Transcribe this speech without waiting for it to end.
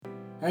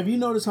Have you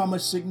noticed how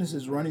much sickness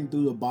is running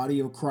through the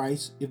body of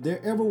Christ? If there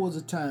ever was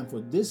a time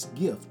for this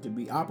gift to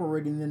be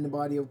operating in the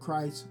body of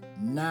Christ,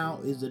 now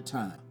is the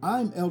time.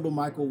 I'm Elder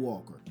Michael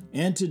Walker,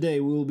 and today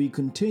we will be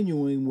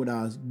continuing with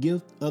our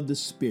Gift of the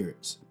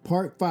Spirits.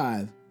 Part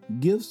 5,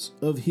 Gifts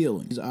of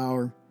Healing.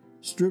 Our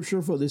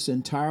scripture for this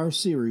entire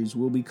series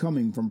will be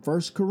coming from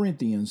 1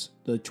 Corinthians,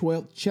 the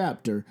 12th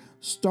chapter,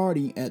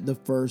 starting at the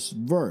first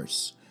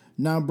verse.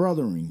 Now,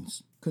 brethren,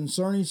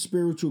 concerning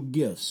spiritual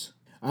gifts,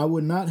 I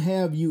would not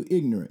have you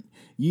ignorant.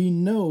 Ye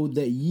know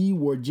that ye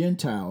were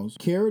Gentiles,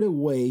 carried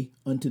away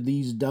unto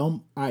these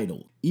dumb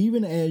idols,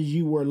 even as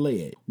ye were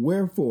led.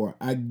 Wherefore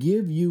I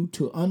give you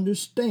to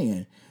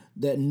understand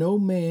that no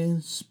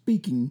man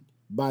speaking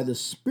by the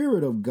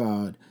Spirit of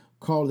God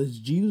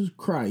calleth Jesus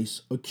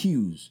Christ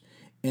accused,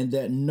 and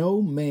that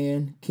no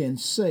man can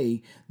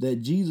say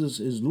that Jesus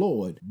is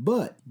Lord,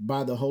 but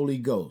by the Holy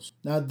Ghost.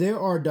 Now there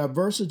are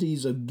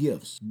diversities of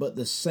gifts, but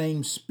the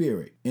same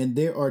Spirit, and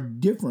there are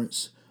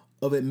differences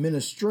of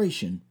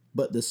administration,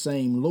 but the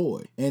same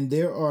Lord. And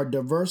there are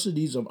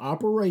diversities of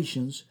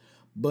operations,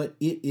 but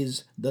it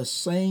is the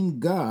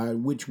same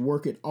God which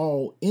worketh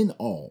all in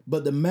all.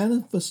 But the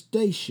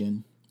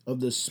manifestation of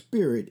the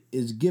Spirit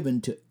is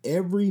given to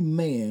every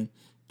man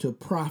to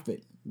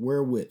profit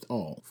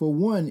wherewithal. For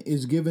one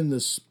is given the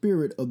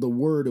spirit of the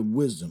word of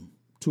wisdom,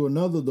 to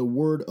another the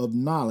word of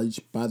knowledge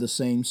by the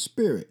same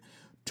Spirit,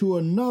 to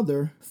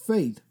another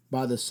faith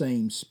by the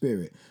same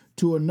Spirit,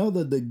 to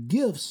another the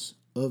gifts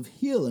of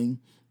healing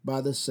by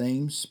the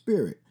same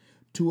Spirit,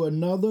 to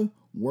another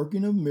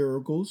working of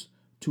miracles,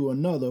 to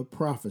another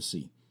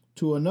prophecy,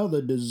 to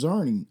another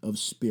discerning of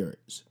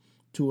spirits,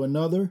 to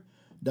another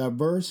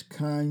diverse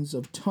kinds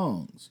of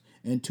tongues,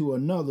 and to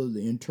another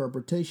the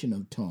interpretation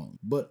of tongues.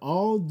 But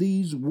all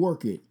these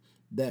worketh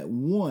that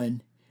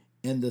one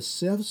and the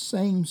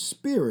selfsame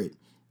Spirit,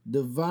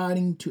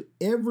 dividing to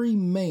every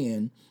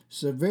man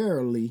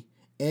severally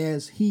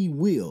as he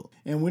will.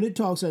 And when it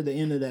talks at the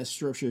end of that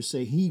scripture,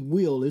 say he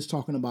will, it's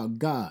talking about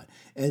God.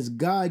 As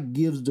God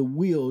gives the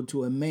will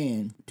to a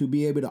man to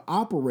be able to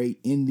operate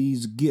in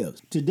these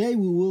gifts. Today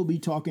we will be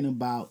talking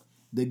about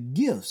the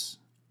gifts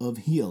of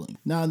healing.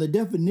 Now, the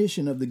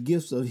definition of the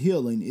gifts of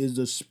healing is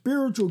the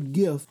spiritual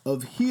gift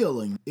of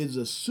healing is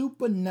a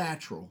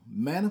supernatural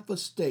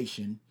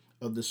manifestation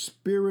of the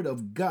Spirit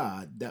of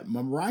God that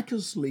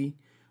miraculously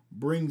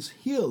brings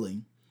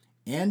healing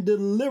and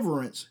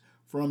deliverance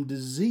from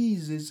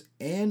diseases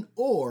and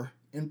or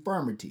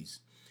infirmities.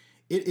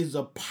 It is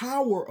a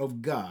power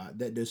of God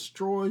that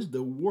destroys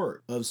the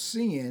work of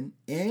sin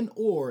and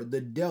or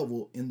the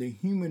devil in the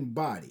human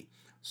body,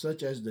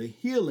 such as the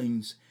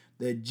healings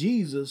that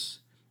Jesus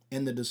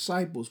and the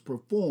disciples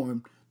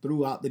performed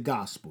throughout the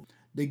gospel.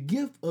 The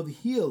gift of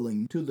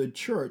healing to the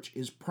church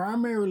is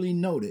primarily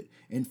noted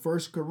in 1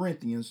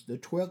 Corinthians, the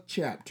 12th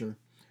chapter,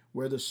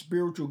 where the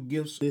spiritual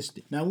gifts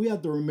listed. Now we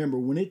have to remember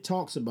when it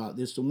talks about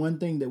this, the one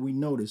thing that we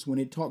noticed when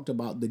it talked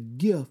about the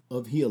gift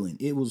of healing,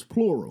 it was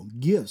plural,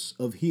 gifts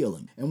of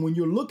healing. And when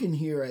you're looking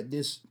here at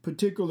this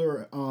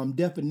particular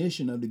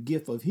definition of the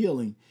gift of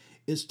healing,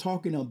 it's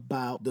talking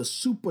about the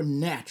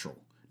supernatural.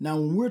 Now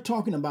when we're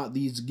talking about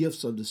these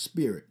gifts of the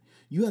Spirit,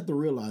 you have to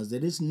realize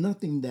that it's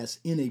nothing that's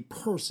in a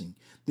person.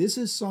 This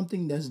is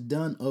something that's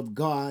done of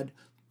God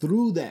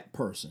through that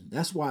person.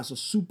 That's why it's a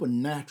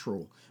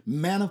supernatural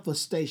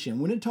manifestation.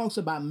 When it talks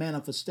about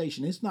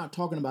manifestation, it's not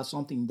talking about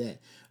something that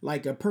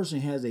like a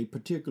person has a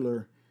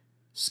particular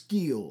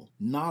skill,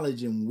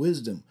 knowledge, and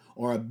wisdom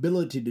or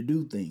ability to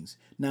do things.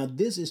 Now,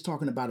 this is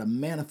talking about a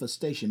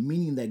manifestation,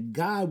 meaning that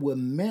God will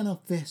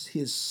manifest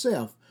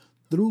himself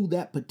through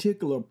that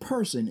particular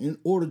person in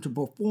order to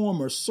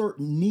perform a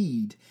certain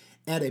need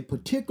at a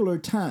particular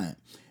time.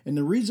 And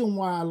the reason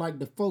why I like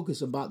to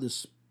focus about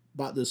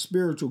the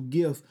spiritual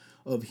gift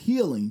of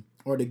healing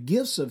or the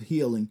gifts of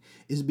healing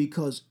is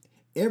because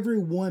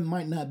everyone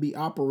might not be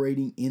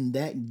operating in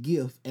that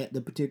gift at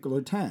the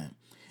particular time.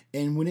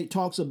 And when it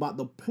talks about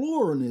the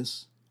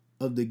pluralness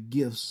of the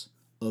gifts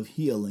of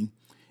healing,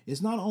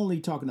 it's not only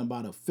talking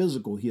about a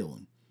physical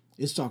healing,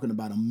 it's talking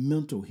about a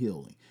mental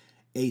healing,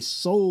 a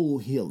soul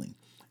healing,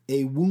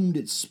 a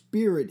wounded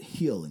spirit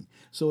healing.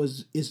 So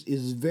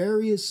it's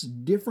various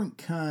different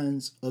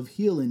kinds of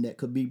healing that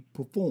could be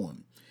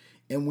performed.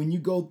 And when you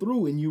go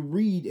through and you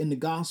read in the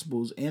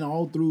Gospels and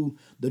all through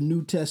the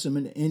New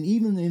Testament and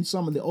even in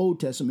some of the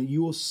Old Testament,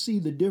 you will see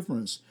the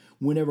difference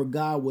whenever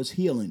God was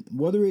healing,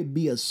 whether it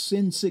be a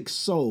sin-sick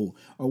soul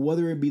or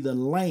whether it be the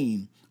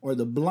lame or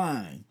the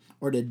blind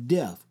or the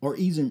deaf or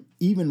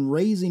even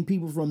raising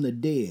people from the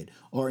dead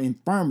or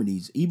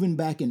infirmities, even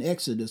back in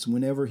Exodus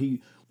whenever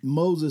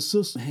Moses'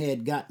 sister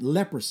had got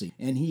leprosy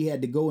and he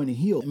had to go and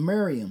heal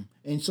Miriam.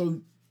 And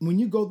so when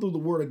you go through the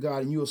Word of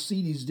God and you'll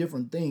see these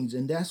different things,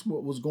 and that's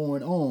what was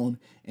going on,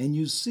 and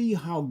you see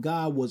how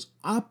God was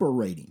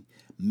operating.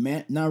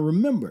 Now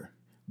remember,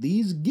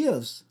 these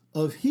gifts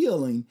of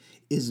healing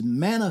is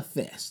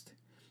manifest.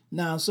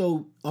 Now,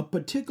 so a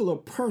particular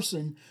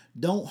person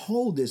don't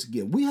hold this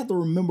gift. We have to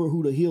remember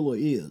who the healer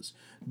is.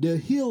 The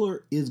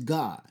healer is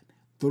God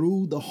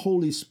through the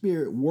Holy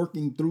Spirit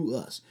working through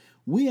us.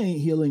 We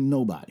ain't healing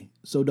nobody.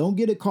 So don't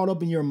get it caught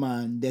up in your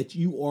mind that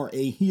you are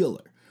a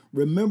healer.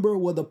 Remember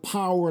where the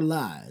power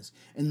lies,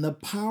 and the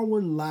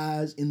power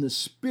lies in the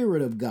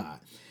Spirit of God.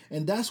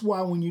 And that's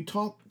why when you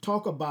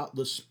talk about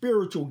the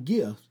spiritual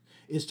gift,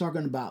 it's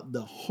talking about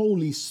the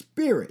Holy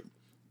Spirit.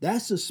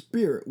 That's the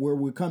spirit where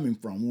we're coming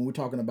from when we're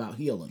talking about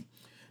healing.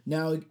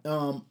 Now,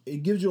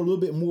 it gives you a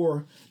little bit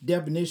more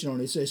definition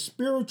on it. It says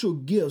spiritual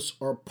gifts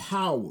are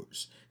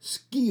powers,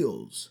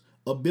 skills,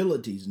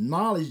 abilities,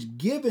 knowledge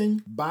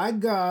given by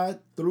God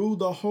through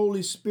the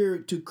Holy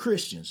Spirit to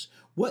Christians.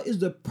 What is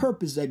the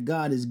purpose that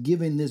God is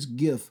giving this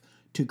gift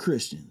to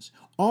Christians?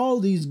 All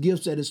these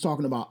gifts that it's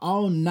talking about,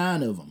 all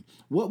 9 of them,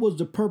 what was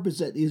the purpose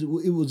that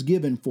it was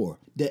given for?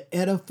 To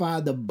edify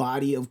the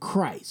body of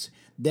Christ,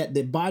 that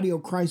the body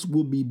of Christ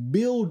will be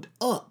built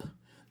up,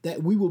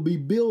 that we will be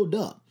built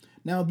up.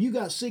 Now, if you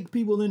got sick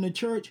people in the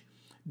church,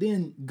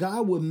 then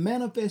God will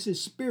manifest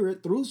his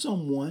spirit through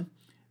someone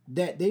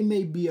that they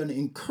may be an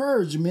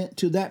encouragement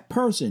to that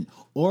person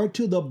or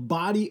to the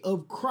body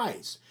of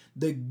Christ.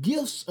 The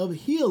gifts of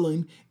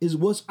healing is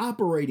what's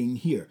operating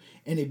here.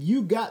 And if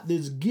you got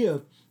this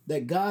gift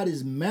that God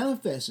is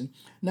manifesting.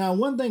 Now,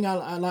 one thing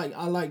I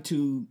like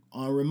to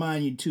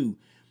remind you too,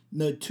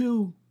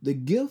 the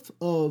gift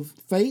of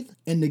faith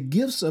and the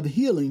gifts of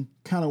healing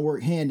kind of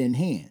work hand in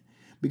hand.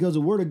 Because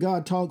the Word of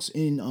God talks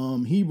in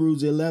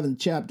Hebrews 11th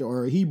chapter,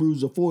 or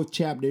Hebrews the 4th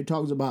chapter, it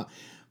talks about,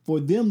 for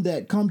them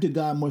that come to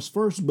God must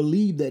first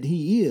believe that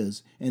he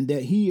is, and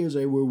that he is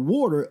a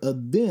rewarder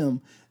of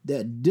them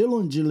that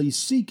diligently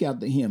seek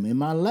after him. In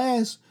my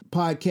last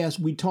podcast,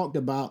 we talked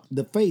about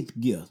the faith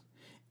gift,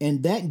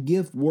 and that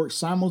gift works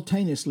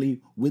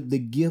simultaneously with the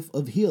gift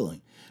of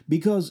healing.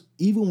 Because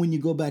even when you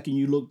go back and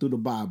you look through the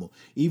Bible,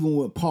 even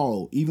with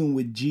Paul, even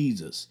with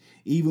Jesus,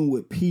 even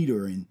with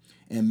Peter and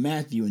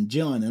Matthew and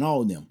John and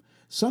all of them,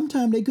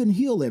 sometimes they couldn't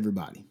heal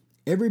everybody.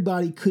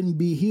 Everybody couldn't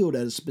be healed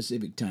at a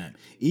specific time.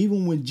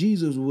 Even when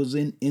Jesus was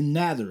in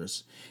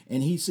Nazareth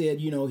and he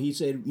said,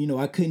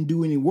 I couldn't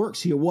do any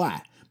works here.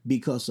 Why?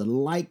 Because the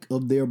lack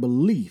of their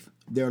belief,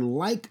 their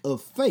lack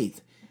of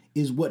faith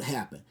is what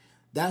happened.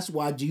 That's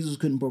why Jesus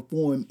couldn't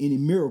perform any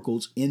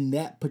miracles in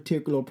that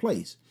particular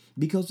place,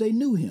 because they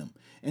knew him.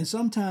 And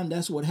sometimes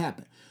that's what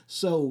happened.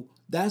 So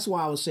that's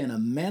why I was saying a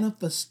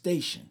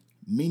manifestation,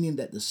 meaning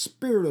that the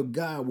Spirit of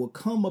God will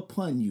come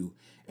upon you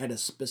at a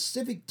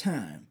specific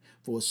time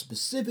for a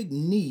specific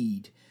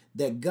need,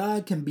 that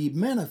God can be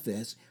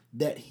manifest,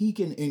 that he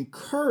can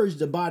encourage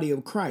the body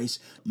of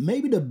Christ,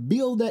 maybe to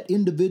build that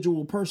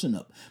individual person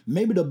up,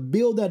 maybe to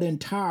build that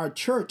entire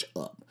church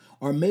up,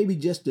 or maybe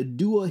just to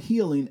do a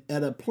healing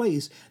at a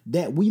place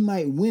that we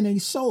might win a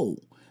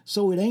soul.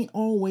 So it ain't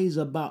always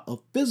about a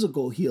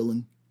physical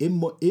healing.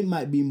 It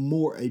might be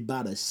more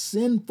about a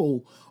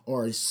sinful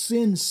or a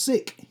sin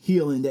sick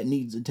healing that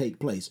needs to take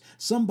place.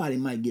 Somebody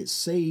might get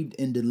saved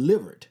and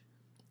delivered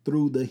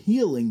through the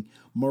healing,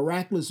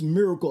 miraculous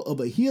miracle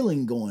of a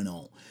healing going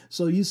on.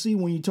 So you see,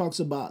 when he talks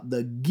about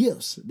the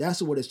gifts,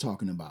 that's what it's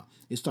talking about.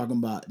 It's talking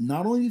about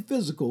not only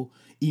physical,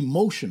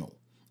 emotional.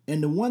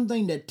 And the one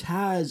thing that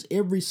ties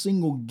every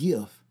single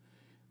gift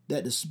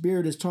that the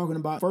Spirit is talking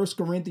about, 1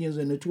 Corinthians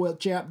in the 12th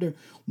chapter,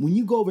 when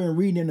you go over and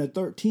read in the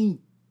 13th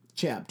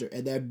chapter,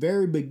 at that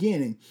very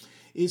beginning,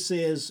 it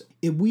says,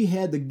 if we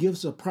had the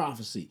gifts of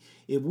prophecy,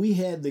 if we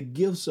had the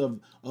gifts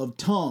of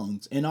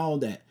tongues and all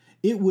that,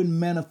 it wouldn't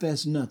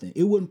manifest nothing.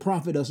 It wouldn't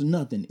profit us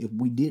nothing if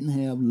we didn't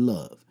have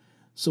love.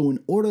 So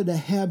in order to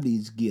have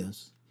these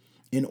gifts,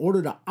 in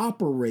order to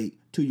operate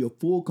to your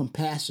full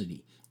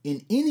capacity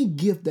in any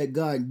gift that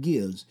God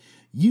gives,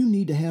 you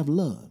need to have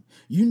love.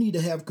 You need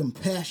to have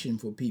compassion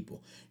for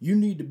people. You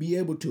need to be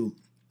able to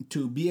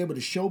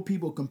show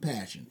people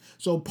compassion.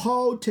 So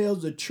Paul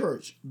tells the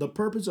church the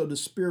purpose of the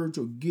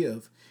spiritual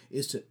gift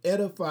is to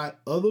edify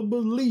other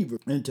believers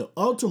and to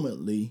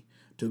ultimately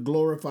to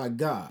glorify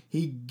God.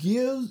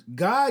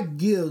 God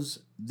gives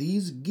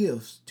these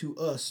gifts to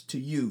us to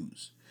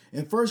use.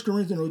 In 1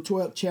 Corinthians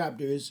 12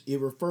 chapters,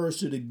 it refers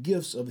to the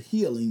gifts of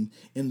healing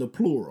in the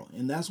plural.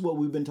 And that's what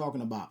we've been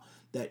talking about,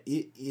 that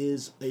it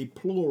is a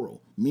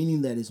plural,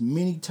 meaning that it's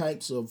many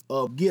types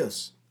of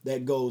gifts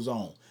that goes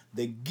on.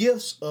 The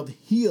gifts of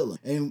healing.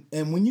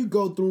 And when you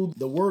go through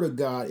the Word of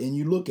God and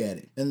you look at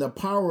it, and the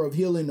power of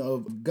healing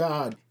of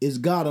God is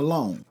God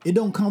alone. It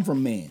don't come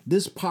from man.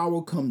 This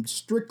power comes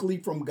strictly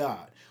from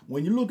God.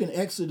 When you look in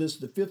Exodus,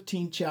 the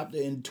 15th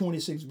chapter and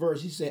 26th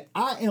verse, he said,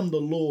 I am the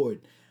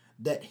Lord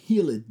that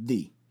healeth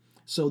thee.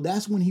 So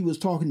that's when he was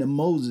talking to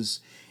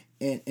Moses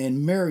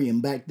and Miriam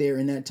back there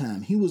in that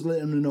time. He was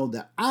letting them know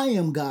that I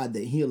am God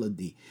that healeth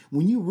thee.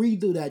 When you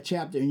read through that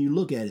chapter and you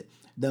look at it,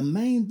 the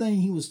main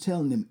thing he was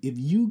telling them, if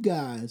you,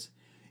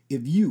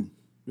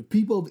 the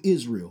people of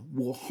Israel,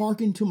 will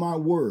hearken to my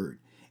word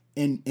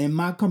and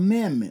my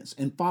commandments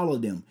and follow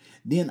them,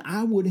 then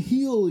I would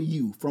heal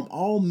you from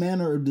all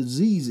manner of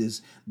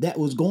diseases that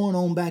was going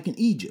on back in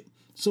Egypt.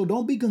 So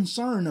don't be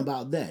concerned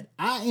about that.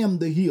 I am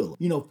the healer.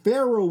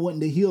 Pharaoh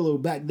wasn't the healer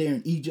back there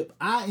in Egypt.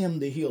 I am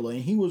the healer.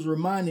 And he was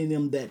reminding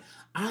them that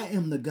I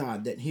am the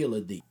God that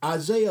healeth thee.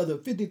 Isaiah, the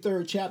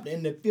 53rd chapter,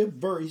 in the 5th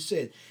verse,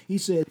 he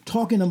said,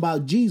 talking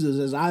about Jesus,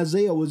 as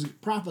Isaiah was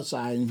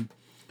prophesying,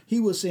 he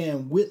was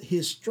saying, with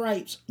his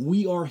stripes,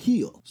 we are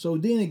healed. So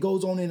then it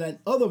goes on in that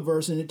other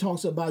verse and it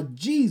talks about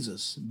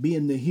Jesus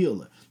being the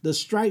healer. The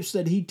stripes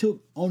that he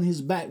took on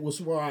his back was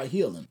for our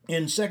healing.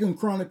 In 2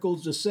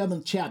 Chronicles, the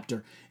 7th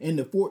chapter, in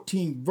the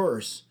 14th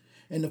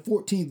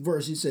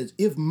verse, he says,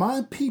 if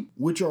my people,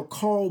 which are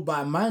called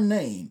by my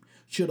name,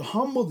 should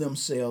humble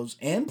themselves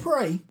and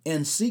pray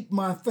and seek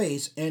my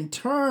face and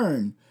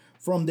turn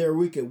from their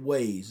wicked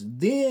ways,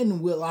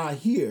 then will I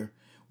hear,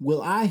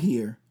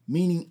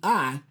 meaning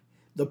I,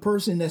 the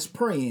person that's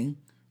praying,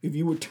 if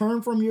you would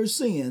turn from your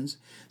sins.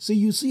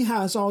 You see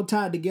how it's all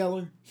tied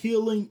together?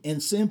 Healing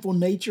and sinful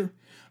nature.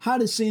 How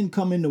did sin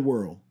come in the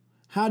world?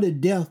 How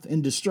did death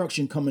and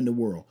destruction come in the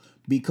world?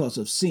 Because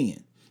of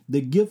sin.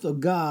 The gift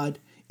of God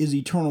is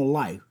eternal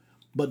life,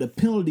 but the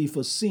penalty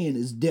for sin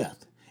is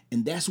death.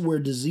 And that's where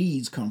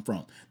disease come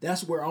from.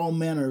 That's where all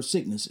manner of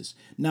sicknesses.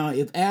 Now,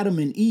 if Adam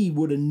and Eve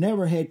would have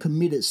never had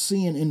committed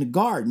sin in the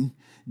garden,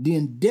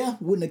 then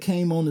death wouldn't have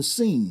came on the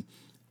scene.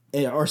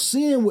 Or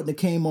sin wouldn't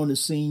have came on the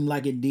scene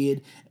like it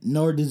did,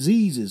 nor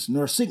diseases,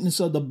 nor sickness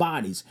of the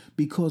bodies,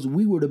 because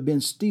we would have been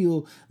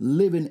still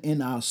living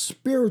in our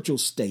spiritual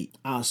state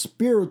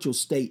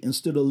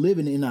instead of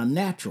living in our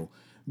natural,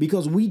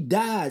 because we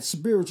died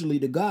spiritually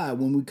to God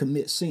when we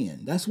commit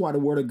sin. That's why the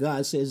word of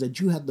God says that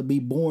you have to be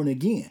born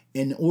again.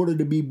 In order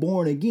to be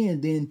born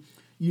again, then,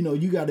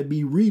 you got to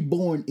be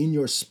reborn in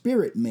your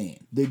spirit, man.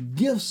 The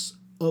gifts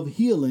of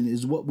healing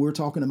is what we're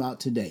talking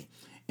about today.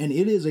 And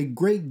it is a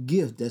great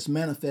gift that's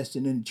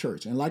manifested in the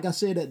church. And like I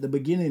said at the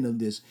beginning of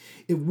this,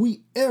 if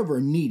we ever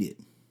needed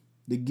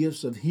the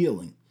gifts of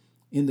healing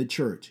in the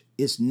church,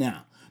 it's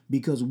now.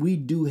 Because we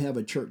do have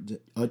a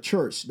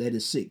church that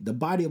is sick. The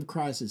body of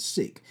Christ is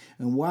sick.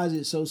 And why is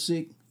it so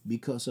sick?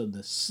 Because of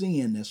the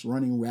sin that's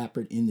running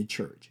rapid in the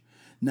church.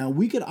 Now,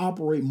 we could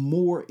operate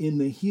more in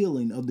the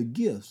healing of the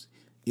gifts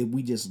if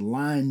we just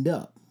lined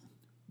up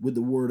with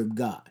the word of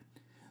God.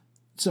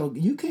 So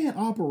you can't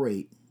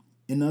operate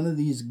in none of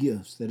these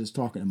gifts that it's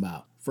talking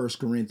about, 1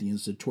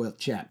 Corinthians, the 12th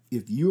chapter,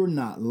 if you're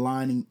not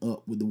lining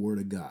up with the word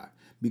of God.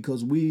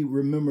 Because we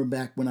remember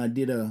back when I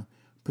did a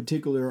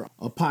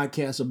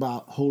podcast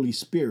about Holy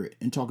Spirit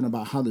and talking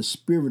about how the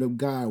Spirit of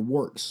God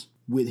works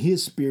with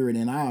his spirit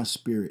and our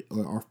spirit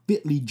are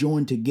fitly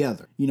joined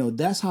together.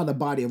 That's how the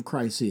body of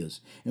Christ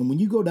is. And when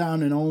you go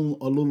down and on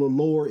a little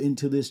lower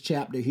into this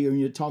chapter here,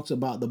 and it talks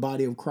about the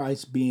body of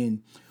Christ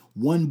being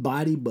one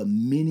body but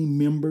many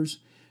members.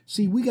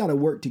 See, we got to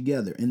work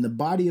together in the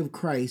body of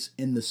Christ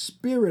and the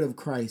Spirit of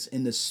Christ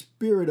and the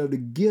Spirit of the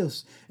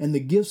gifts and the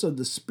gifts of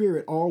the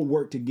Spirit all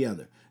work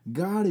together.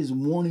 God is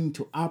wanting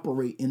to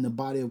operate in the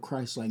body of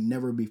Christ like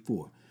never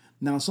before.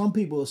 Now, some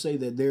people will say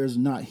that there's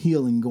not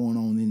healing going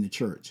on in the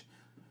church.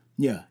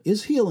 Yeah,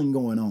 it's healing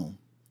going on.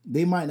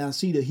 They might not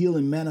see the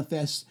healing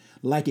manifest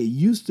like it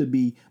used to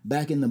be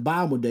back in the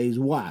Bible days.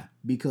 Why?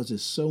 Because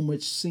there's so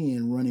much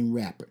sin running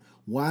rapid.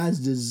 Why is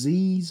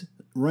disease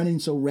running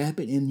so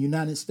rapid in the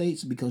United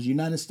States? Because the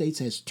United States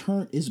has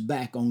turned its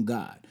back on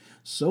God.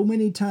 So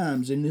many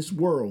times in this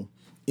world,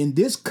 in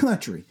this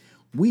country,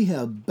 we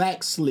have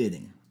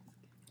backsliding.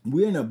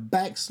 We're in a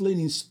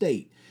backsliding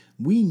state.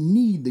 We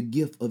need the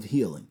gift of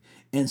healing.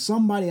 And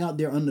somebody out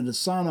there under the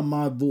sound of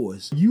my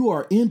voice, you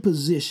are in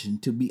position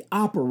to be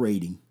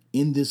operating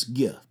in this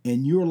gift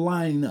and you're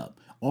lining up.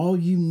 All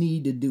you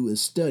need to do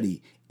is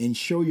study and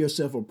show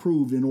yourself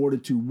approved in order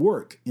to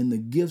work in the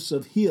gifts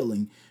of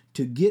healing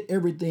to get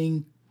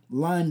everything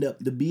lined up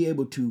to be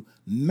able to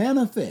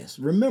manifest.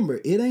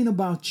 Remember, it ain't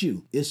about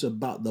you. It's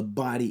about the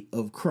body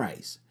of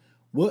Christ.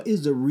 What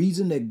is the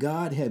reason that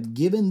God have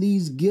given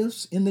these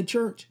gifts in the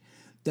church?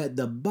 That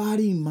the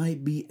body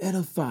might be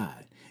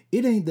edified.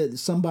 It ain't that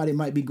somebody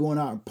might be going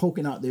out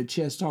poking out their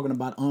chest talking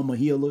about I'm a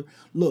healer.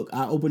 Look,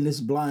 I opened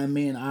this blind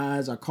man's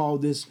eyes. I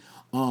called this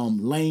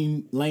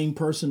lame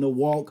person to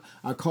walk.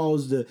 I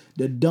caused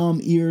the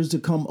dumb ears to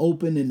come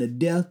open and the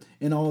deaf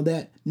and all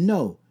that.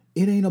 No,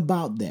 it ain't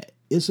about that.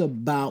 It's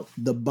about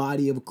the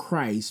body of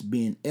Christ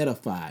being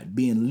edified,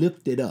 being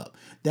lifted up,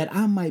 that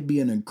I might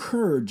be an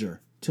encourager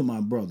to my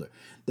brother.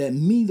 That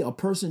me, a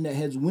person that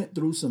has went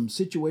through some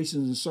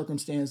situations and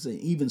circumstances and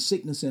even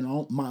sickness in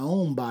my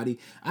own body,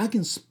 I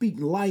can speak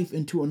life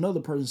into another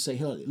person and say,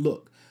 hey,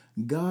 look,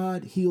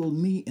 God healed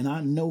me and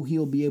I know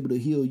he'll be able to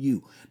heal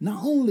you.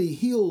 Not only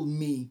healed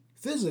me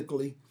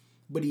physically,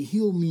 but he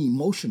healed me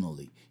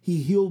emotionally.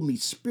 He healed me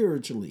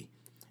spiritually.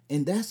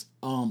 And that's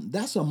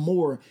a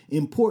more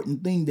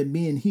important thing than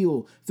being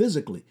healed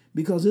physically,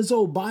 because this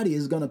old body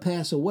is going to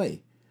pass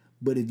away.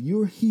 But if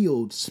you're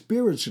healed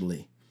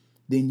spiritually,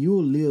 then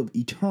you'll live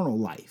eternal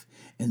life.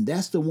 And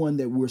that's the one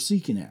that we're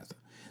seeking after.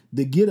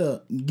 To get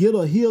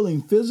a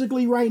healing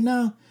physically right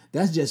now,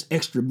 that's just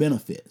extra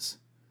benefits.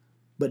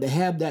 But to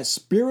have that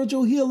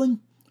spiritual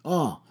healing,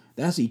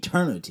 That's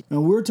eternity.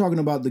 And we're talking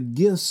about the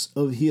gifts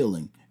of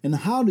healing. And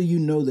how do you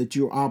know that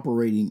you're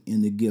operating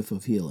in the gift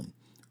of healing?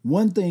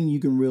 One thing you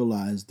can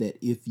realize that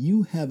if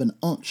you have an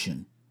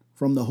unction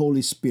from the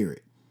Holy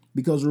Spirit,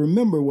 because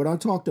remember what I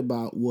talked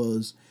about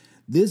was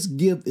this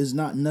gift is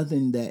not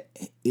nothing that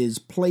is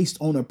placed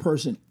on a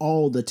person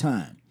all the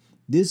time.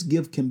 This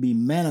gift can be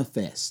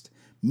manifest,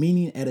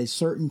 meaning at a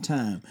certain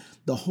time,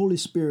 the Holy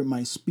Spirit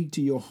might speak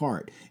to your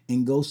heart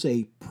and go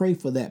say, pray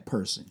for that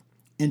person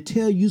and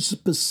tell you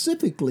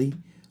specifically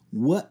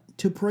what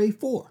to pray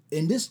for.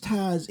 And this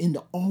ties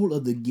into all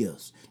of the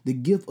gifts, the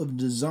gift of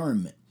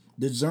discernment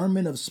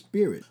of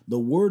spirit, the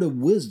word of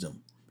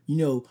wisdom,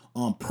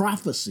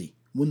 prophecy.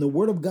 When the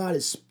word of God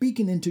is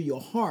speaking into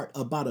your heart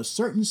about a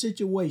certain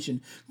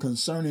situation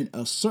concerning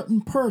a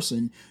certain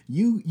person,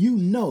 you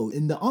know,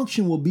 and the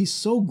unction will be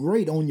so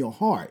great on your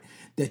heart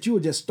that you will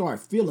just start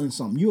feeling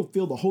something. You'll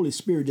feel the Holy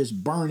Spirit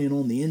just burning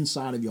on the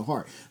inside of your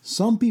heart.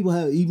 Some people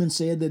have even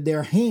said that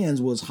their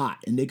hands was hot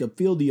and they could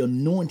feel the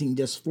anointing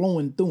just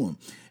flowing through them,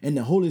 and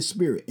the Holy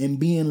Spirit, and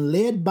being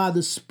led by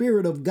the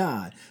Spirit of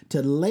God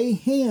to lay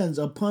hands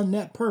upon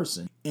that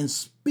person and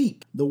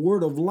speak the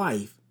word of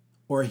life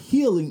or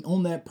healing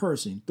on that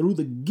person through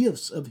the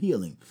gifts of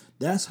healing.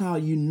 That's how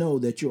you know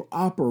that you're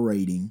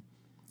operating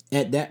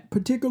at that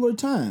particular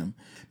time,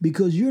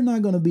 because you're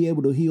not going to be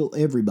able to heal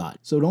everybody.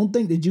 So don't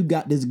think that you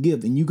got this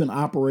gift and you can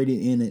operate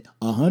in it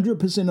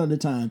 100% of the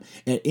time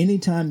at any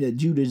time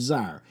that you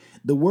desire.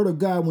 The word of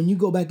God, when you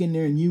go back in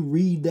there and you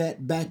read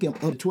that back up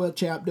 12th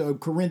chapter of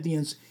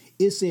Corinthians,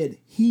 it said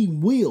he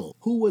will.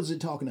 Who was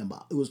it talking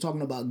about? It was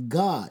talking about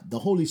God. The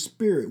Holy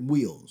Spirit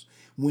wills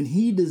when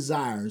he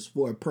desires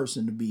for a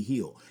person to be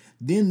healed.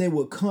 Then they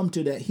will come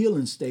to that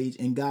healing stage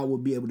and God will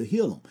be able to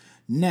heal them.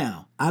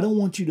 Now, I don't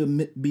want you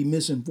to be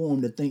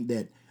misinformed to think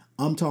that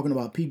I'm talking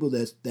about people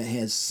that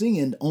has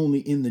sinned only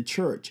in the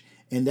church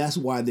and that's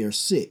why they're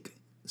sick.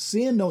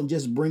 Sin don't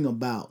just bring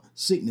about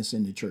sickness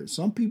in the church.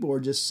 Some people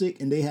are just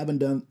sick and they haven't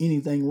done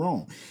anything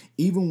wrong.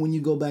 Even when you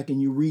go back and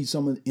you read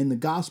in the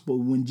gospel,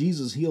 when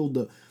Jesus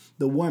healed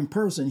the one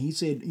person, he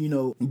said,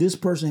 this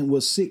person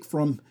was sick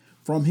from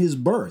his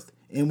birth.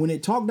 And when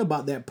it talked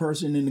about that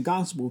person in the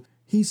gospel,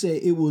 he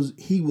said he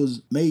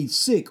was made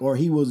sick, or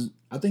he was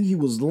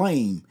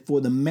lame for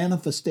the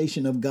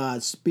manifestation of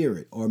God's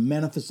Spirit, or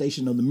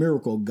manifestation of the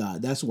miracle of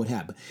God. That's what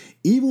happened.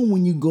 Even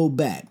when you go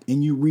back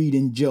and you read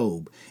in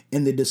Job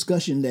and the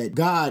discussion that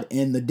God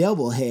and the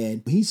devil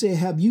had, he said,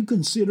 have you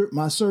considered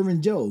my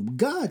servant Job?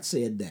 God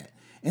said that.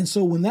 And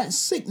so when that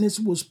sickness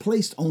was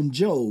placed on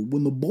Job,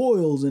 when the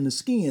boils and the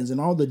skins and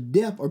all the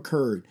death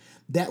occurred,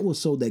 that was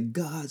so that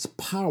God's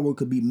power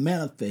could be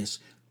manifest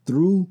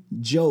through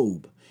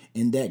Job.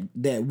 And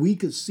that we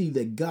could see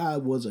that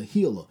God was a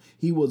healer.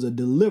 He was a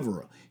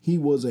deliverer. He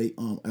was a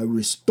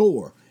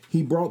restorer.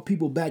 He brought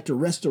people back to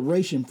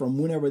restoration from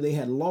whenever they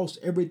had lost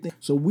everything.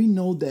 So we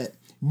know that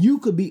you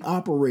could be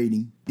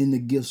operating in the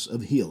gifts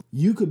of healing.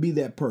 You could be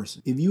that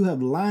person. If you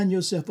have lined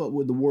yourself up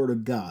with the word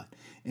of God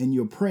and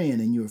you're praying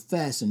and you're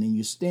fasting and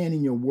you stand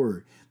in your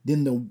word,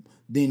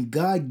 then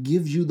God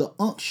gives you the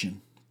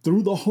unction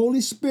through the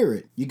Holy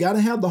Spirit. You got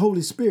to have the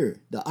Holy Spirit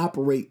to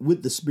operate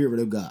with the Spirit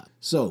of God.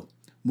 So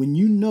when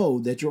you know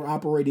that you're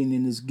operating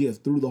in this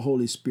gift through the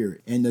Holy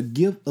Spirit, and the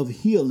gift of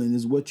healing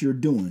is what you're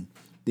doing,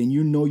 then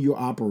you know you're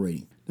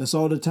operating. That's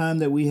all the time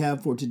that we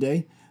have for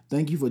today.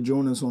 Thank you for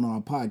joining us on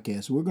our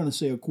podcast. We're going to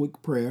say a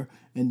quick prayer,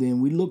 and then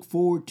we look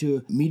forward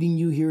to meeting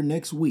you here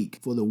next week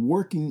for the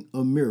Working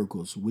of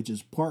Miracles, which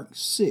is part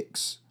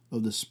 6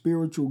 of the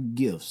spiritual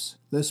gifts.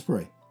 Let's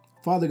pray.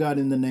 Father God,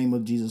 in the name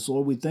of Jesus,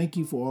 Lord, we thank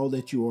you for all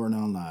that you are in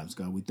our lives,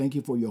 God. We thank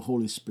you for your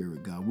Holy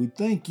Spirit, God. We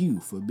thank you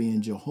for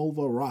being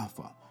Jehovah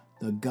Rapha,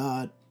 the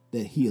God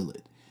that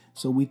healeth.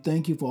 So we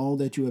thank you for all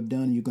that you have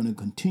done and you're going to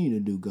continue to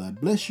do, God.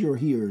 Bless your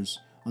hearers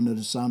under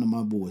the sound of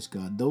my voice,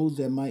 God. Those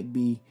that might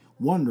be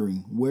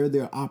wondering where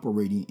they're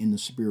operating in the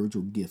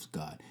spiritual gifts,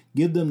 God.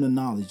 Give them the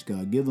knowledge,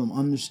 God. Give them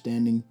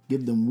understanding.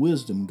 Give them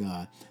wisdom,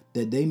 God,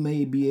 that they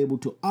may be able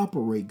to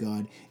operate,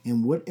 God,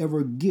 in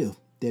whatever gift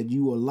that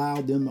you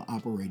allow them to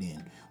operate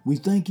in. We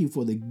thank you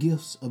for the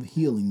gifts of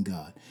healing,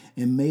 God,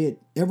 and may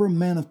it ever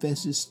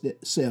manifest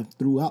itself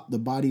throughout the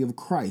body of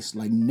Christ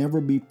like never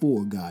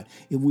before, God.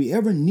 If we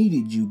ever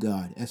needed you,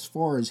 God, as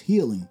far as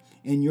healing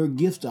and your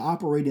gifts to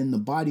operate in the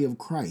body of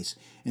Christ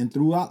and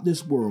throughout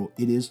this world,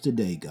 it is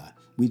today, God.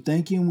 We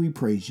thank you and we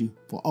praise you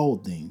for all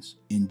things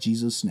in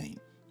Jesus' name.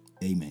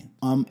 Amen.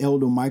 I'm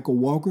Elder Michael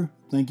Walker.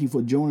 Thank you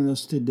for joining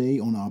us today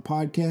on our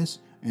podcast.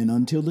 And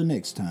until the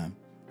next time,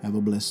 have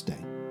a blessed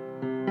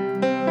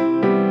day.